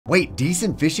Wait,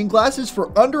 decent fishing glasses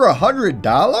for under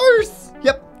 $100?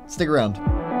 Yep, stick around.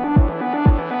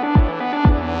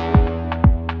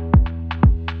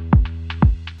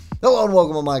 Hello and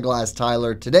welcome to My Glass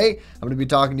Tyler. Today, I'm going to be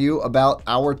talking to you about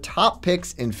our top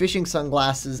picks in fishing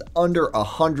sunglasses under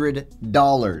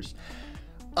 $100.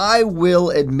 I will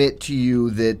admit to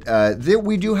you that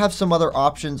we do have some other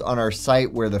options on our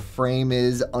site where the frame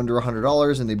is under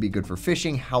 $100 and they'd be good for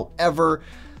fishing. However,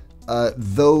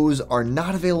 those are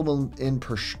not available in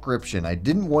prescription. I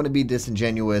didn't want to be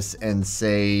disingenuous and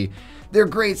say, they're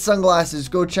great sunglasses,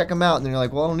 go check them out. And then you're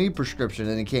like, well, I don't need prescription,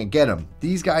 and you can't get them.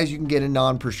 These guys you can get in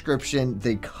non-prescription.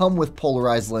 They come with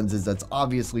polarized lenses. That's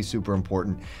obviously super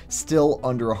important. Still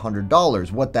under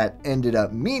 $100. What that ended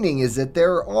up meaning is that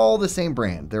they're all the same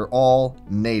brand. They're all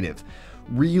Native.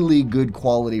 Really good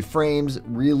quality frames,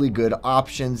 really good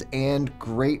options, and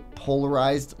great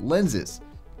polarized lenses.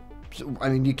 So, I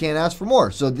mean, you can't ask for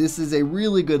more. So this is a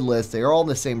really good list. They are all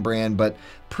the same brand, but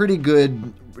pretty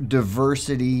good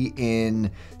diversity in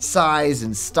size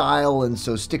and style. And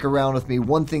so stick around with me.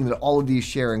 One thing that all of these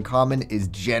share in common is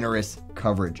generous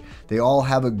coverage. They all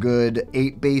have a good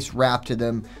 8 base wrap to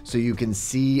them, so you can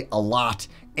see a lot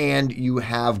and you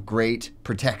have great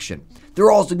protection.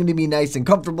 They're also going to be nice and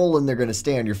comfortable, and they're going to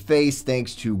stay on your face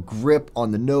thanks to grip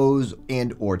on the nose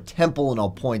and or temple, and I'll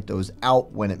point those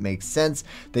out when it makes sense.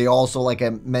 They also, like I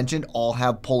mentioned, all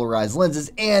have polarized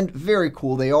lenses, and very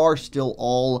cool, they are still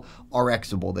all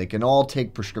RXable. They can all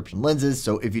take prescription lenses,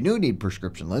 so if you do need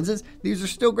prescription lenses, these are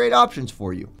still great options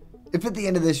for you. If at the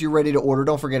end of this you're ready to order,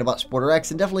 don't forget about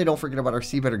SportRx, and definitely don't forget about our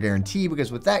See Better guarantee,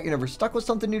 because with that, you're never stuck with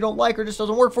something you don't like or just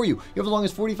doesn't work for you. You have as long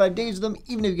as 45 days of them.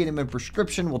 Even if you get them in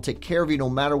prescription, we'll take care of you no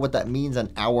matter what that means on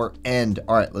our end.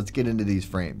 All right, let's get into these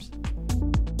frames.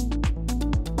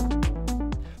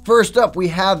 First up, we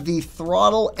have the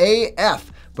Throttle AF,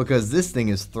 because this thing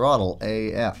is Throttle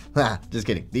AF. Just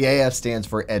kidding. The AF stands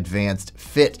for Advanced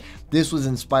Fit. This was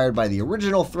inspired by the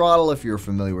original Throttle, if you're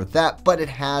familiar with that, but it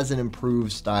has an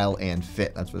improved style and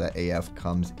fit. That's where that AF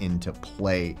comes into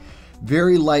play.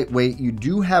 Very lightweight. You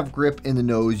do have grip in the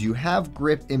nose. You have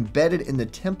grip embedded in the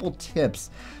temple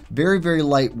tips. Very, very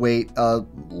lightweight. A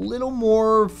little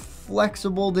more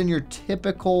flexible than your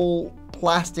typical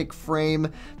plastic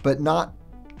frame, but not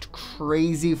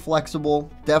crazy flexible.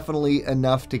 Definitely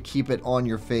enough to keep it on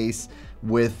your face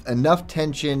with enough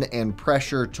tension and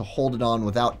pressure to hold it on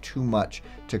without too much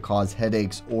to cause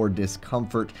headaches or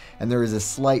discomfort. And there is a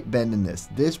slight bend in this.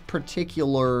 This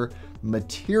particular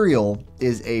material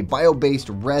is a bio-based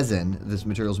resin. This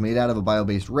material is made out of a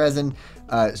bio-based resin,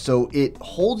 so it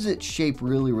holds its shape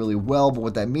really, really well, but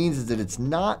what that means is that it's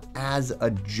not as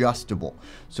adjustable.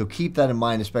 So keep that in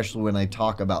mind, especially when I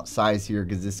talk about size here,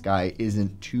 because this guy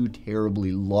isn't too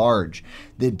terribly large.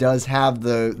 It does have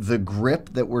the grip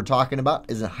that we're talking about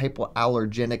is a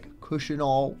hypoallergenic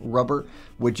cushion-all rubber,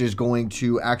 which is going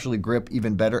to actually grip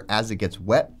even better as it gets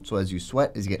wet. So as you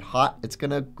sweat, as you get hot, it's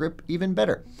going to grip even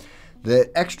better.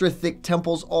 The extra thick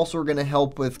temples also are going to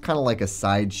help with kind of like a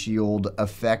side shield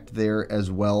effect there as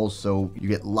well. So you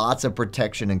get lots of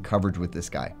protection and coverage with this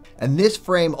guy. And this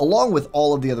frame, along with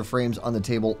all of the other frames on the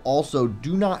table, also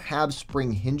do not have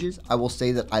spring hinges. I will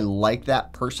say that I like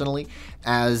that personally.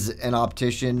 As an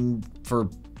optician for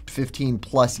 15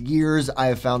 plus years, I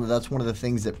have found that that's one of the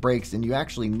things that breaks and you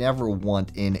actually never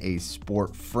want in a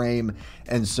sport frame.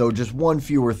 And so just one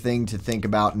fewer thing to think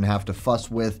about and have to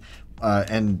fuss with.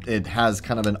 And it has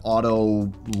kind of an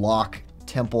auto lock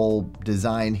temple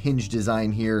design, hinge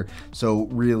design here, so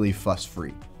really fuss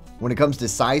free. When it comes to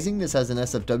sizing, this has an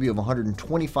SFW of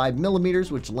 125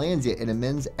 millimeters, which lands you in a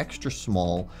men's extra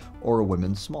small or a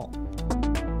women's small.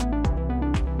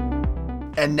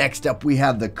 And next up, we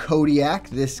have the Kodiak.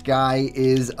 This guy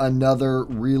is another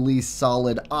really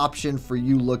solid option for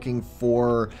you looking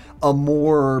for a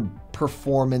more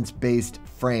performance-based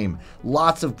frame.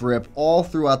 Lots of grip all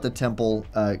throughout the temple,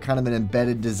 kind of an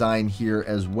embedded design here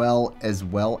as well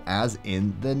as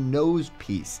in the nose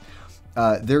piece.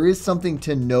 There is something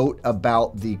to note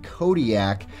about the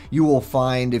Kodiak. You will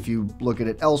find if you look at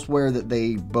it elsewhere that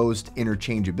they boast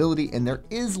interchangeability, and there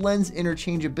is lens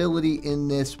interchangeability in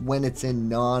this when it's in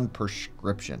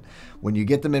non-prescription. When you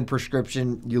get them in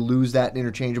prescription, you lose that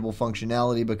interchangeable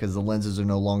functionality because the lenses are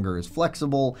no longer as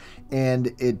flexible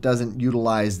and it doesn't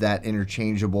utilize that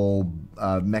interchangeable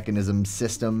mechanism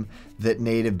system that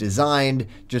Native designed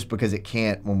just because it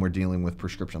can't when we're dealing with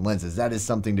prescription lenses. That is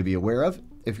something to be aware of.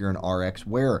 if you're an RX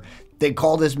wearer. They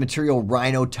call this material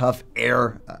Rhino Tough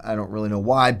Air. I don't really know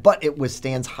why, but it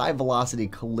withstands high velocity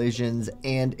collisions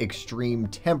and extreme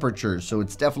temperatures. So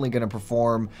it's definitely going to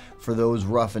perform for those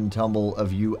rough and tumble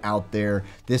of you out there.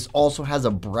 This also has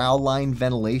a brow line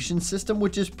ventilation system,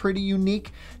 which is pretty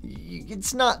unique.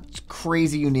 It's not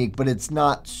crazy unique, but it's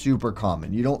not super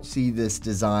common. You don't see this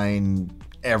design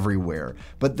everywhere,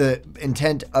 but the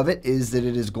intent of it is that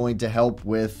it is going to help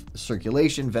with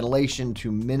circulation, ventilation,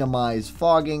 to minimize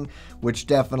fogging, which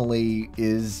definitely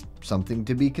is something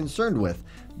to be concerned with.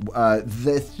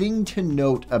 The thing to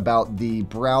note about the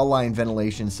brow line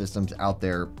ventilation systems out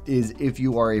there is if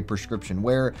you are a prescription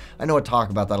wearer. I know I talk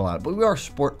about that a lot, but we are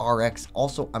SportRx.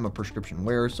 Also, I'm a prescription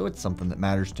wearer, so it's something that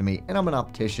matters to me, and I'm an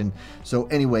optician. So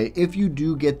anyway, if you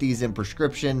do get these in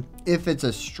prescription, if it's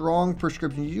a strong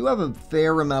prescription, you have a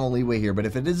fair amount of leeway here, but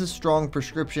if it is a strong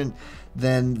prescription,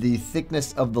 then the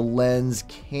thickness of the lens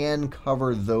can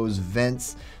cover those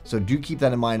vents. So do keep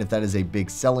that in mind if that is a big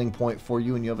selling point for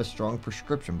you and you have a strong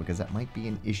prescription, because that might be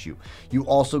an issue. You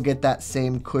also get that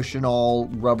same cushion-all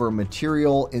rubber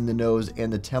material in the nose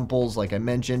and the temples, like I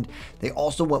mentioned. They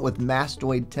also went with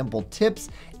mastoid temple tips,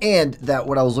 and that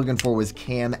what I was looking for was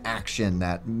cam action,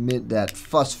 that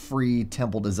fuss-free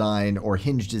temple design, or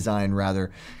hinge design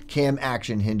rather, cam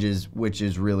action hinges, which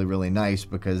is really, really nice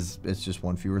because it's just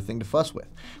one fewer thing to fuss with.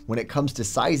 When it comes to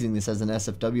sizing, this has an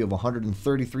SFW of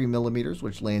 133 millimeters,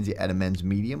 which lands you at a men's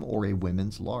medium or a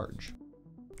women's large.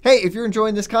 Hey, if you're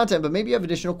enjoying this content, but maybe you have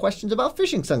additional questions about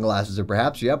fishing sunglasses, or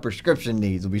perhaps you have prescription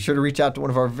needs, well, be sure to reach out to one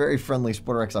of our very friendly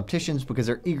SportRx opticians, because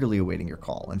they're eagerly awaiting your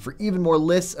call. And for even more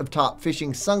lists of top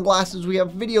fishing sunglasses, we have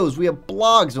videos, we have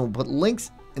blogs, and we'll put links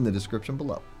in the description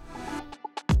below.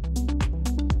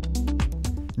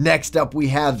 Next up, we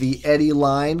have the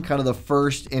Eddyline, kind of the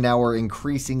first in our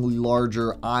increasingly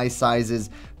larger eye sizes.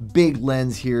 Big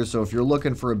lens here, so if you're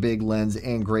looking for a big lens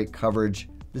and great coverage,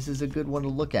 this is a good one to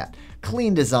look at.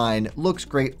 Clean design, looks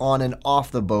great on and off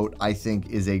the boat, I think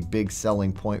is a big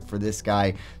selling point for this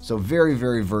guy. So very,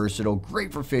 very versatile,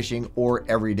 great for fishing or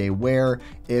everyday wear.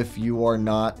 If you are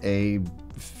not a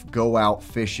go out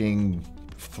fishing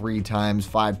 3 times,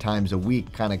 5 times a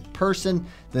week kind of person,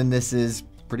 then this is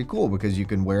pretty cool because you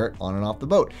can wear it on and off the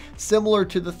boat. Similar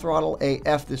to the Throttle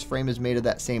AF, this frame is made of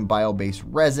that same bio-based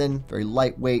resin, very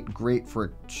lightweight, great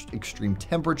for extreme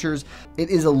temperatures. It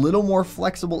is a little more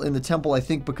flexible in the temple, I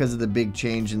think, because of the big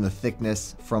change in the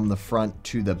thickness from the front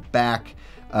to the back.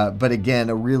 But again,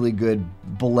 a really good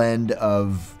blend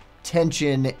of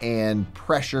tension and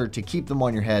pressure to keep them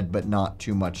on your head, but not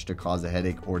too much to cause a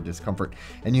headache or discomfort.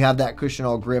 And you have that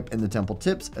cushion-all grip in the temple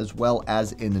tips as well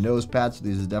as in the nose pads. So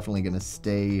these are definitely going to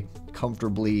stay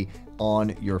comfortably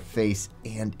on your face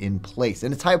and in place.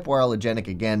 And it's hypoallergenic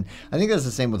again. I think that's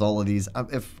the same with all of these.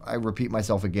 If I repeat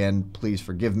myself again, please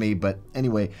forgive me. But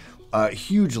anyway,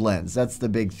 huge lens. That's the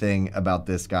big thing about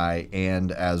this guy.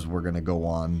 And as we're going to go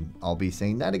on, I'll be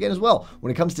saying that again as well.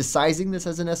 When it comes to sizing, this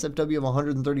has an SFW of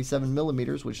 137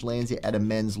 millimeters, which lands you at a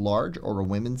men's large or a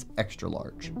women's extra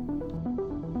large.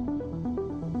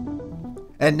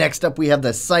 And next up, we have the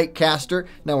Sightcaster.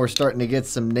 Now we're starting to get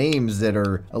some names that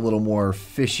are a little more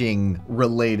fishing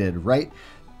related, right?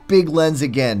 Big lens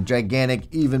again, gigantic,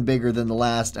 even bigger than the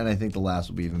last, and I think the last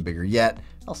will be even bigger yet.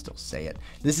 I'll still say it.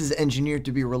 This is engineered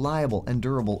to be reliable and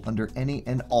durable under any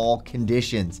and all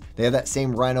conditions. They have that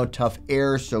same Rhino Tough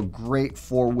Air, so great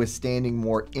for withstanding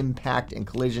more impact and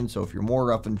collision. So if you're more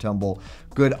rough and tumble,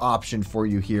 good option for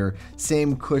you here.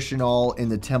 Same cushion all in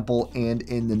the temple and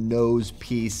in the nose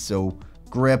piece, so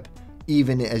grip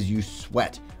even as you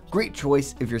sweat. Great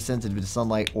choice if you're sensitive to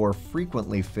sunlight or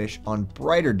frequently fish on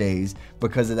brighter days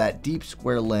because of that deep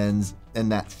square lens and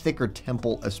that thicker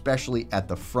temple, especially at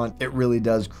the front. It really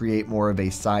does create more of a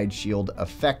side shield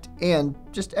effect and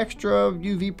just extra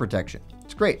UV protection.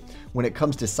 It's great. When it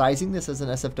comes to sizing, this has an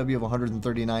SFW of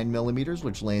 139 millimeters,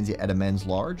 which lands you at a men's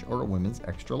large or a women's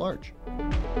extra large.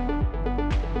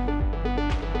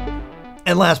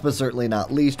 And last but certainly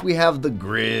not least, we have the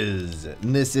Griz.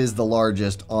 And this is the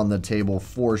largest on the table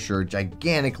for sure.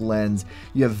 Gigantic lens.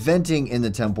 You have venting in the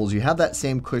temples. You have that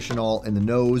same cushion all in the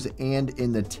nose and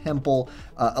in the temple.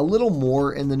 A little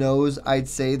more in the nose, I'd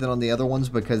say, than on the other ones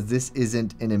because this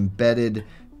isn't an embedded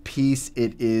piece.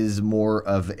 It is more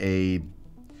of a...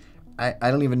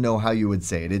 I don't even know how you would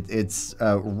say it. It's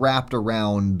wrapped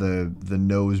around the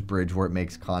nose bridge where it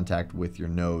makes contact with your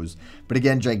nose. But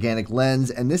again, gigantic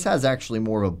lens. And this has actually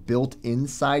more of a built-in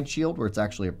side shield where it's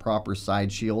actually a proper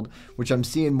side shield, which I'm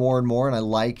seeing more and more. And I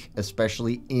like,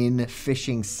 especially in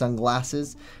fishing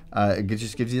sunglasses. It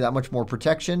just gives you that much more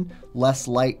protection, less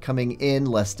light coming in,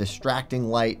 less distracting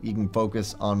light. You can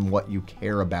focus on what you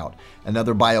care about.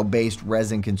 Another bio-based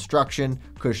resin construction,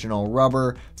 cushion all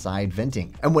rubber, side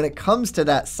venting. And when it comes to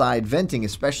that side venting,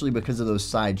 especially because of those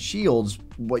side shields,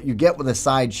 what you get with a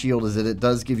side shield is that it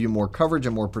does give you more coverage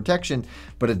and more protection,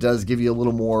 but it does give you a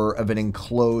little more of an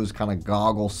enclosed kind of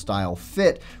goggle style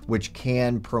fit, which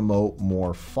can promote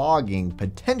more fogging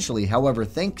potentially. However,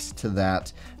 thanks to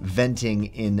that venting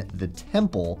in the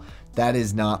temple, that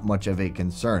is not much of a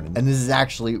concern. And this is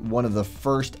actually one of the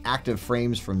first active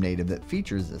frames from Native that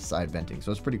features this side venting.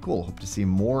 So it's pretty cool. Hope to see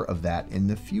more of that in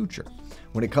the future.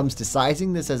 When it comes to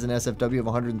sizing, this has an SFW of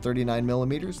 139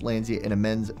 millimeters, lands you in a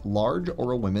men's large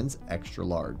or a women's extra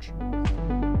large.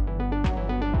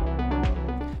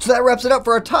 So that wraps it up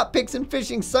for our top picks in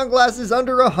fishing sunglasses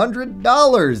under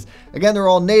 $100. Again, they're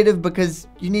all Native because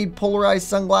you need polarized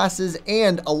sunglasses,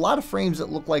 and a lot of frames that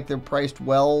look like they're priced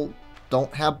well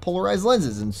don't have polarized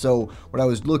lenses. And so what I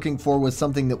was looking for was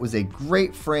something that was a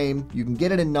great frame. You can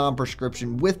get it in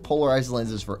non-prescription with polarized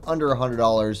lenses for under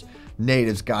 $100.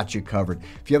 Native's got you covered.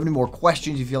 If you have any more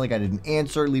questions you feel like I didn't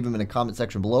answer, leave them in the comment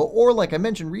section below, or like I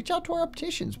mentioned, reach out to our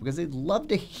opticians because they'd love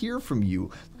to hear from you.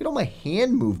 Look at all my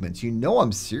hand movements. You know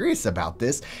I'm serious about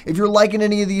this. If you're liking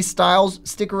any of these styles,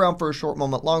 stick around for a short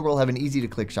moment longer. We'll have an easy to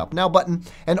click shop now button.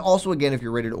 And also, again, if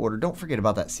you're ready to order, don't forget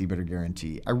about that See Better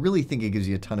guarantee. I really think it gives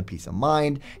you a ton of peace of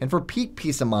mind. And for peak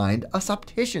peace of mind, us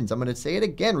opticians, I'm going to say it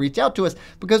again, reach out to us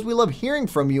because we love hearing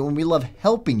from you and we love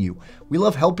helping you. We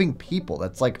love helping people.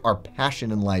 That's like our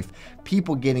passion in life.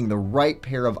 People getting the right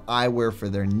pair of eyewear for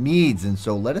their needs. And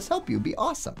so let us help you. It'd be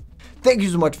awesome. Thank you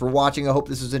so much for watching. I hope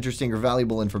this was interesting or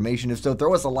valuable information. If so,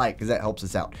 throw us a like because that helps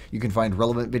us out. You can find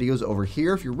relevant videos over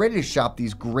here. If you're ready to shop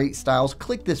these great styles,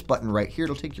 click this button right here.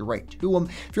 It'll take you right to them.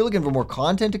 If you're looking for more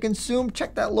content to consume,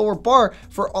 check that lower bar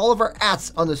for all of our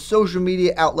 @s on the social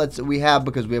media outlets that we have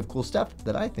because we have cool stuff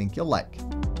that I think you'll like.